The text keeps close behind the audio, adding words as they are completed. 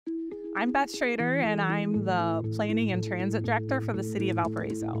I'm Beth Shrader, and I'm the Planning and Transit Director for the City of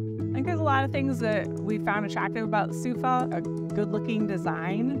Valparaiso. I think there's a lot of things that we found attractive about Soofa. A good-looking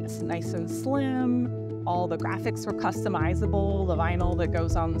design. It's nice and slim. All the graphics were customizable, the vinyl that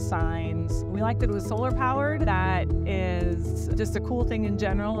goes on the signs. We liked that it was solar-powered. That is just a cool thing in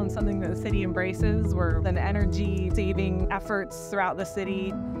general and something that the city embraces. We're an energy-saving efforts throughout the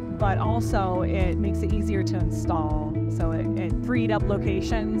city, but also it makes it easier to install. So it freed up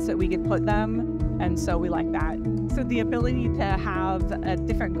locations that we could put them, and so we like that. So the ability to have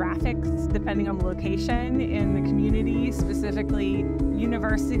different graphics depending on the location in the community, specifically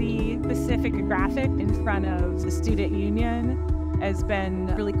university-specific graphic in front of the student union, has been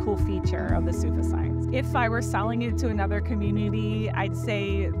a really cool feature of the Soofa Signs. If I were selling it to another community, I'd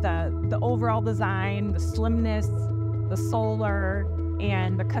say the overall design, the slimness, the solar,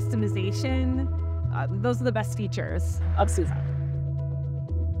 and the customization, those are the best features of Soofa.